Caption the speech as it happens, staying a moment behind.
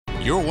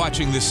You're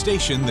watching the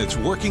station that's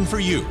working for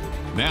you.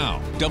 Now,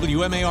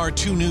 WMAR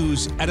 2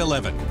 News at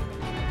 11.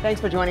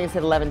 Thanks for joining us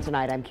at 11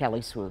 tonight. I'm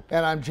Kelly Swoop.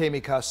 And I'm Jamie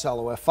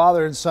Costello. A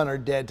father and son are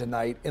dead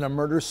tonight in a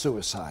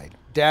murder-suicide.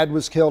 Dad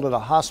was killed at a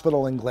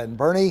hospital in Glen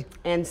Burnie.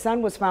 And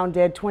son was found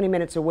dead 20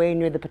 minutes away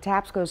near the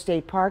Patapsco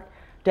State Park.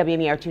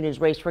 WMAR 2 News'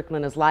 Ray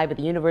Strickland is live at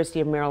the University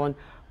of Maryland,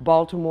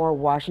 Baltimore,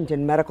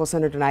 Washington Medical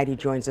Center tonight. He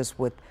joins us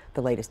with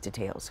the latest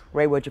details.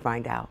 Ray, what'd you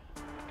find out?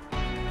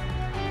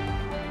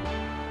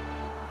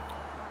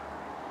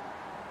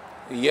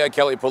 Yeah,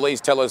 Kelly, police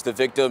tell us the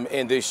victim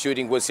in this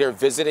shooting was here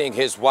visiting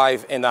his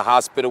wife in the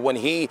hospital when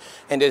he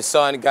and his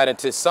son got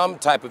into some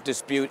type of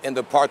dispute in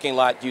the parking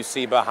lot you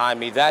see behind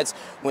me. That's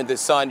when the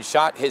son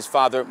shot his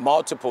father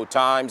multiple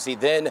times. He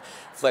then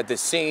fled the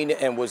scene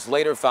and was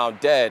later found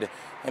dead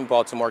in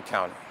Baltimore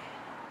County.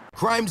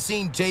 Crime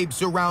scene tape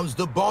surrounds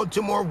the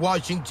Baltimore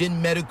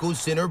Washington Medical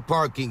Center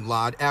parking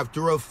lot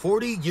after a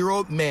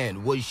 40-year-old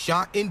man was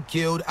shot and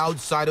killed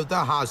outside of the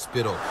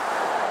hospital.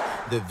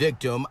 The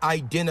victim,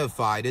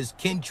 identified as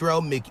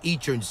Kentrell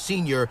McEachern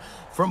Sr.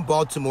 from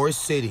Baltimore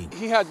City.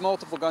 He had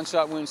multiple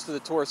gunshot wounds to the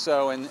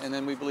torso and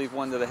then we believe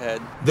one to the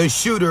head. The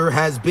shooter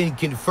has been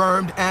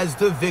confirmed as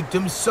the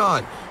victim's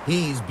son.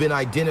 He's been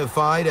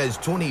identified as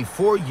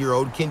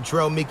 24-year-old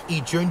Kentrell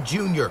McEachern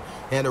Jr.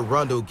 Anne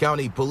Arundel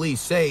County Police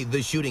say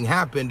the shooting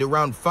happened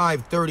around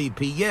 5:30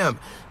 p.m.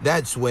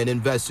 That's when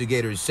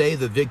investigators say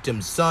the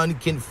victim's son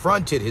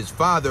confronted his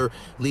father,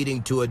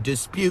 leading to a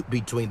dispute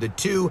between the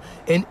two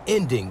and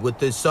ending with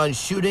the son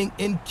shooting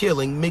and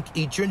killing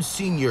McEachern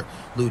Sr.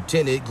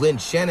 Lieutenant Glenn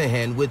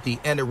Shanahan with the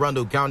Anne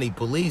Arundel County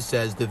Police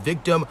says the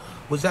victim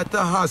was at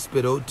the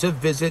hospital to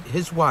visit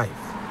his wife.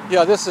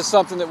 Yeah, this is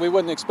something that we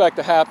wouldn't expect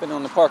to happen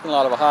on the parking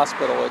lot of a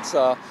hospital. It's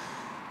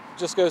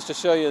just goes to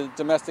show you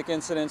domestic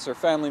incidents or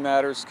family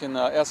matters can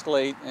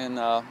escalate, and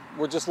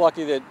we're just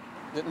lucky that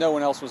no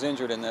one else was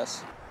injured in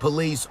this.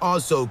 Police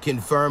also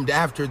confirmed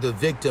after the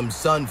victim's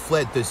son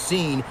fled the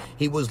scene,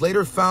 he was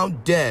later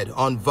found dead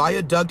on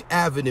Viaduct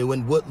Avenue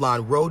and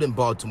Woodlawn Road in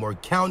Baltimore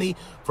County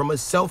from a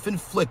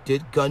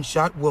self-inflicted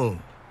gunshot wound.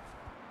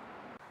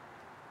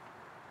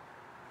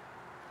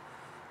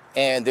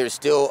 And there's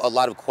still a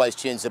lot of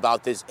questions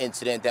about this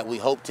incident that we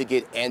hope to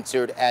get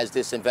answered as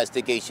this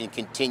investigation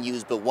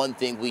continues. But one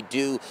thing we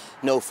do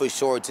know for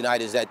sure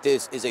tonight is that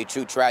this is a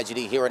true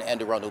tragedy here in Anne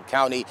Arundel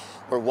County,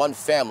 where one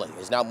family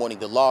is now mourning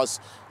the loss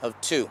of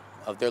two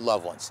of their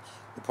loved ones.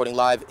 Reporting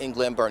live in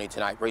Glen Burnie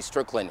tonight, Ray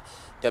Strickland,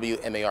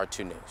 WMAR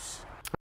 2 News.